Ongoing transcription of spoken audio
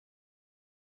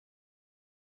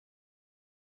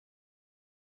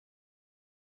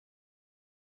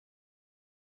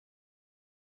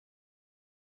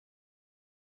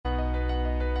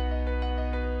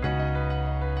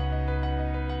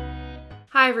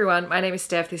Hi everyone, my name is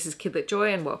Steph, this is Kidlit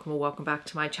Joy and welcome back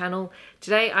to my channel.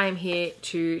 Today I am here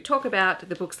to talk about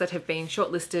the books that have been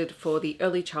shortlisted for the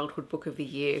Early Childhood Book of the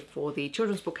Year for the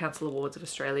Children's Book Council Awards of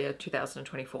Australia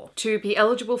 2024. To be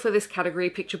eligible for this category,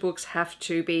 picture books have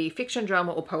to be fiction,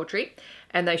 drama or poetry,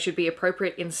 and they should be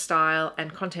appropriate in style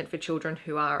and content for children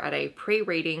who are at a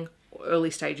pre-reading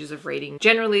early stages of reading,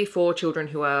 generally for children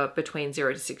who are between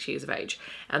 0 to 6 years of age,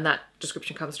 and that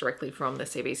description comes directly from the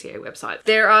CBCA website.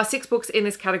 There are 6 books in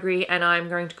this category and I'm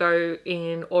going to go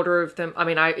in order of them. I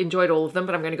mean, I enjoyed all of them,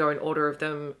 but I'm going to go in order of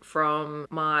them from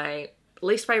my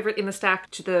least favorite in the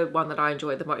stack to the one that I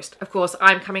enjoyed the most. Of course,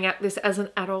 I'm coming at this as an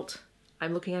adult.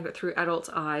 I'm looking at it through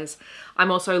adults' eyes. I'm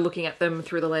also looking at them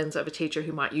through the lens of a teacher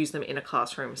who might use them in a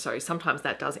classroom, so sometimes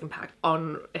that does impact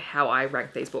on how I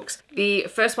rank these books. The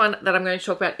first one that I'm going to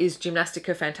talk about is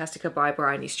Gymnastica Fantastica by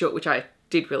Bryony Stewart, which I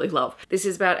did really love. This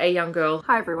is about a young girl.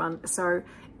 Hi everyone. So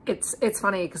it's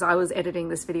funny because I was editing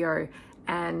this video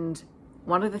and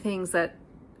one of the things that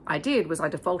I did was I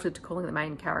defaulted to calling the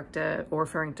main character or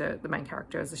referring to the main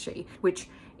character as a she, which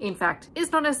in fact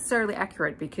is not necessarily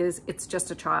accurate because it's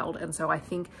just a child. And so I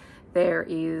think there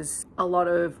is a lot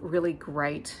of really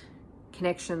great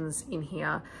connections in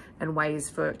here and ways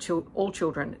for all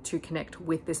children to connect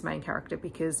with this main character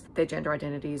because their gender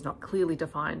identity is not clearly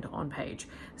defined on page.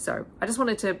 So I just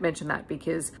wanted to mention that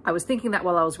because I was thinking that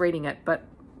while I was reading it, but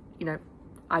you know,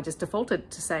 I just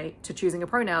defaulted to choosing a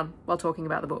pronoun while talking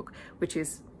about the book, which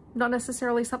is not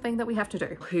necessarily something that we have to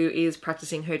do. Who is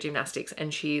practicing her gymnastics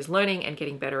and she's learning and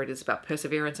getting better. It is about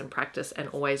perseverance and practice and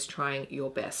always trying your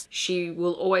best. She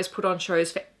will always put on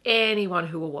shows for anyone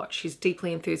who will watch. She's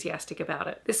deeply enthusiastic about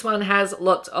it. This one has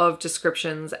lots of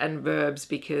descriptions and verbs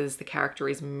because the character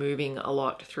is moving a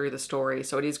lot through the story,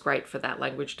 so it is great for that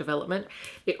language development.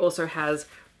 It also has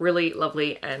really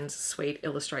lovely and sweet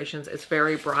illustrations. It's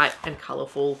very bright and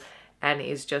colourful and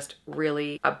is just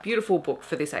really a beautiful book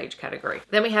for this age category.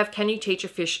 Then we have Can You Teach a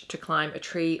Fish to Climb a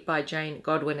Tree by Jane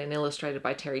Godwin and illustrated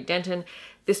by Terry Denton.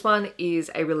 This one is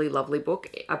a really lovely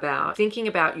book about thinking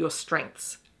about your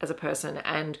strengths as a person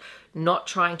and not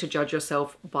trying to judge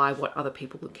yourself by what other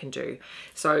people can do.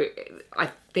 So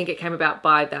I think it came about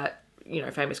by that, you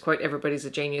know, famous quote, everybody's a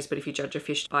genius, but if you judge a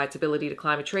fish by its ability to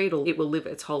climb a tree, it will live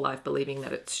its whole life believing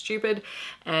that it's stupid.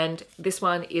 And this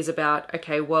one is about,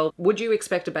 okay, well, would you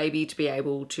expect a baby to be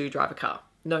able to drive a car?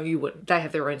 No, you wouldn't. They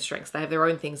have their own strengths. They have their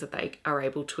own things that they are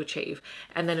able to achieve.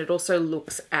 And then it also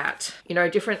looks at, you know,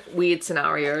 different weird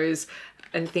scenarios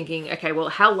and thinking, okay, well,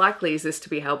 how likely is this to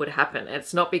be able to happen? And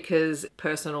it's not because the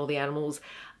person or the animals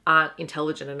aren't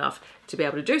intelligent enough to be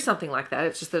able to do something like that.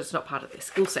 It's just that it's not part of their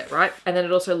skill set, right? And then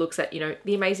it also looks at, you know,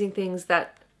 the amazing things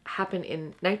that happen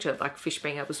in nature, like fish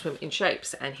being able to swim in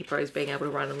shapes and hippos being able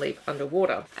to run and leap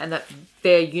underwater, and that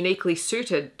they're uniquely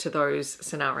suited to those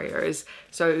scenarios.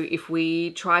 So if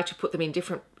we try to put them in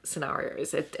different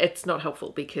scenarios, it's not helpful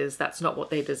because that's not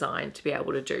what they're designed to be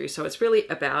able to do. So it's really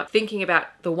about thinking about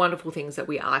the wonderful things that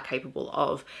we are capable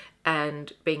of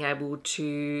and being able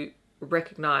to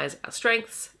recognize our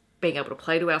strengths, being able to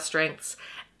play to our strengths,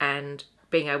 and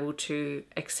being able to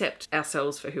accept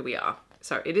ourselves for who we are.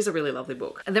 So it is a really lovely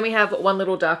book. And then we have One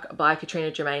Little Duck by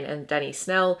Katrina Germain and Danny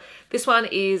Snell. This one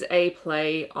is a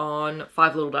play on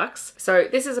 5 little ducks. So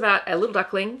this is about a little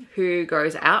duckling who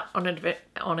goes out on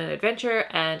an adventure,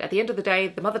 and at the end of the day,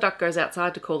 the mother duck goes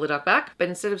outside to call the duck back, but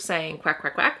instead of saying quack,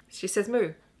 quack, quack, she says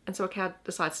moo. And so a cow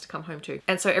decides to come home too.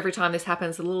 And so every time this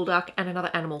happens, the little duck and another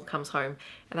animal comes home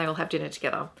and they all have dinner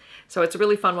together. So it's a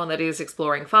really fun one that is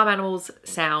exploring farm animals,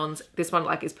 sounds. This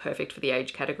one is perfect for the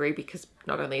age category because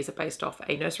not only is it based off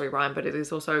a nursery rhyme, but it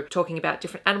is also talking about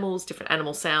different animals, different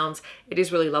animal sounds. It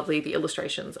is really lovely. The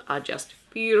illustrations are just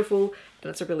beautiful and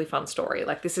it's a really fun story.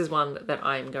 Like, this is one that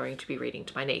I'm going to be reading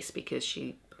to my niece because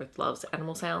she both loves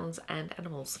animal sounds and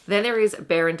animals. Then there is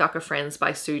Bear and Duck Are Friends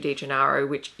by Sue DiGennaro,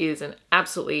 which is an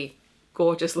absolutely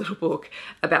gorgeous little book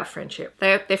about friendship.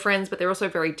 They're friends, but they're also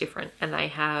very different and they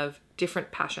have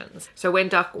different passions. So when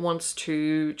Duck wants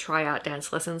to try out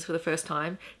dance lessons for the first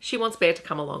time, she wants Bear to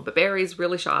come along, but Bear is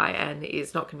really shy and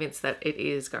is not convinced that it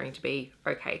is going to be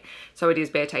okay. So it is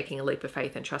Bear taking a leap of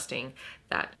faith and trusting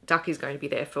that Duck is going to be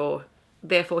there for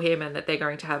him and that they're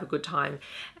going to have a good time,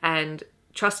 and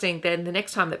trusting then the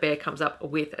next time that Bear comes up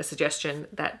with a suggestion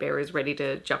that Bear is ready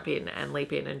to jump in and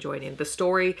leap in and join in. The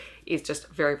story is just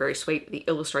very, very sweet. The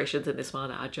illustrations in this one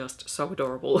are just so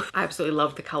adorable. I absolutely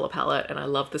love the color palette and I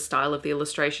love the style of the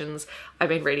illustrations. I've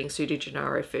been reading Sue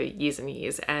DiGennaro for years and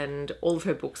years, and all of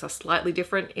her books are slightly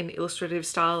different in illustrative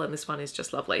style, and this one is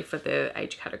just lovely for the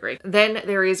age category. Then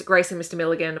there is Grace and Mr.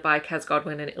 Milligan by Kaz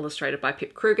Godwin and illustrated by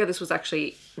Pip Kruger. This was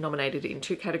actually nominated in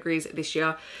 2 categories this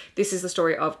year. This is the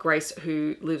story of Grace, who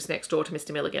who lives next door to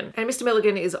Mr. Milligan. And Mr.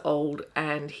 Milligan is old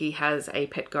and he has a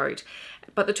pet goat,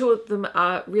 but the two of them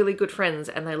are really good friends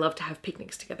and they love to have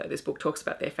picnics together. This book talks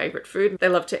about their favorite food. They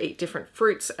love to eat different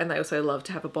fruits and they also love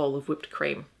to have a bowl of whipped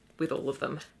cream with all of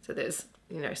them. So there's,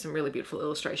 you know, some really beautiful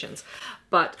illustrations.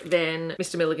 But then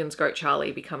Mr. Milligan's goat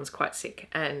Charlie becomes quite sick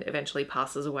and eventually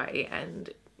passes away, and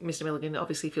Mr. Milligan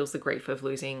obviously feels the grief of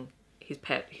losing his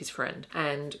pet, his friend.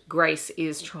 And Grace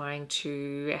is trying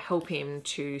to help him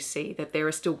to see that there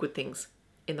are still good things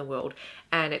in the world,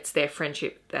 and it's their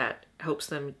friendship that helps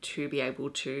them to be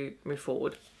able to move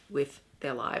forward with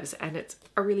their lives. And it's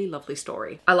a really lovely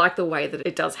story. I like the way that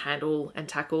it does handle and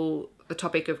tackle the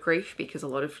topic of grief, because a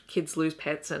lot of kids lose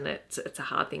pets and it's a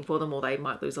hard thing for them, or they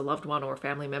might lose a loved one or a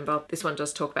family member. This one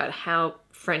does talk about how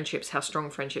strong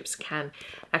friendships can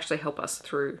actually help us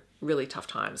through really tough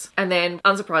times. And then,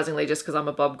 unsurprisingly, just because I'm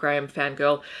a Bob Graham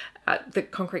fangirl, The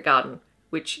Concrete Garden,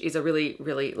 which is a really,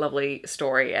 really lovely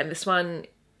story. And this one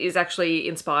is actually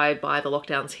inspired by the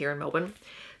lockdowns here in Melbourne.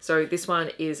 So this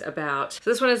one is about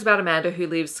Amanda, who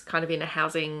lives kind of in a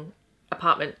housing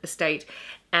apartment estate,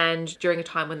 and during a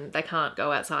time when they can't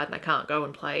go outside and they can't go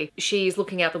and play, she's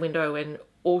looking out the window and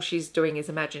all she's doing is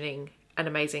imagining an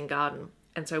amazing garden.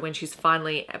 And so when she's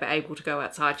finally able to go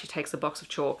outside, she takes a box of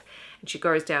chalk and she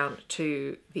goes down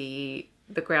to the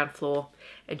ground floor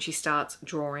and she starts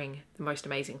drawing the most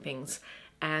amazing things.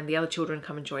 And the other children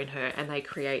come and join her and they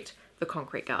create the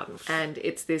concrete garden. And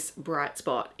it's this bright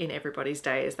spot in everybody's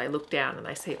day as they look down and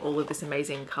they see all of this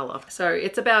amazing color. So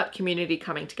it's about community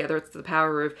coming together. It's the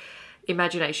power of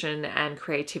imagination and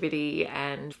creativity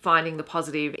and finding the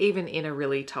positive even in a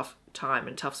really tough time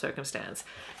and tough circumstance.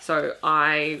 So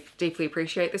I deeply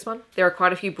appreciate this one. There are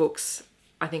quite a few books,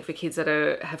 I think, for kids that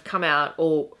have come out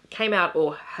or came out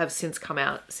or have since come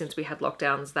out since we had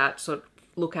lockdowns that sort of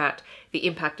look at the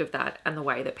impact of that and the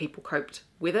way that people coped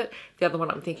with it. The other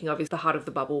one I'm thinking of is The Heart of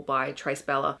the Bubble by Trace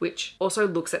Bella, which also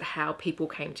looks at how people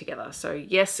came together. So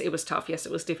yes, it was tough, yes,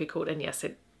 it was difficult, and yes,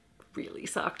 it really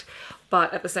sucked.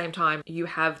 But at the same time, you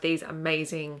have these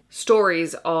amazing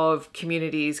stories of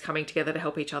communities coming together to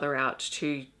help each other out,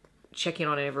 to check in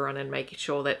on everyone and make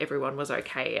sure that everyone was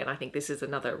okay. And I think this is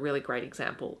another really great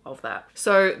example of that.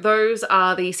 So those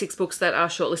are the 6 books that are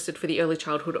shortlisted for the Early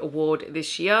Childhood Award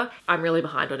this year. I'm really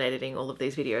behind on editing all of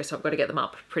these videos, so I've got to get them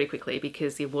up pretty quickly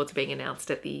because the awards are being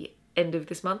announced at the end of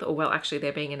this month, or well, actually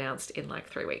they're being announced in like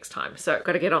 3 weeks time, so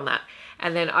got to get on that.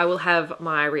 And then I will have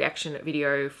my reaction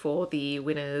video for the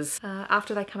winners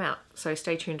after they come out, so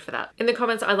stay tuned for that. In the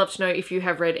comments, I'd love to know if you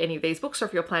have read any of these books or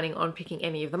if you're planning on picking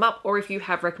any of them up, or if you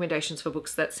have recommendations for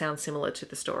books that sound similar to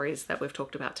the stories that we've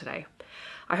talked about today.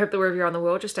 I hope that wherever you're in the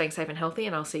world, you're staying safe and healthy,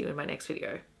 and I'll see you in my next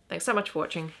video. Thanks so much for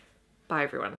watching. Bye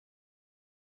everyone.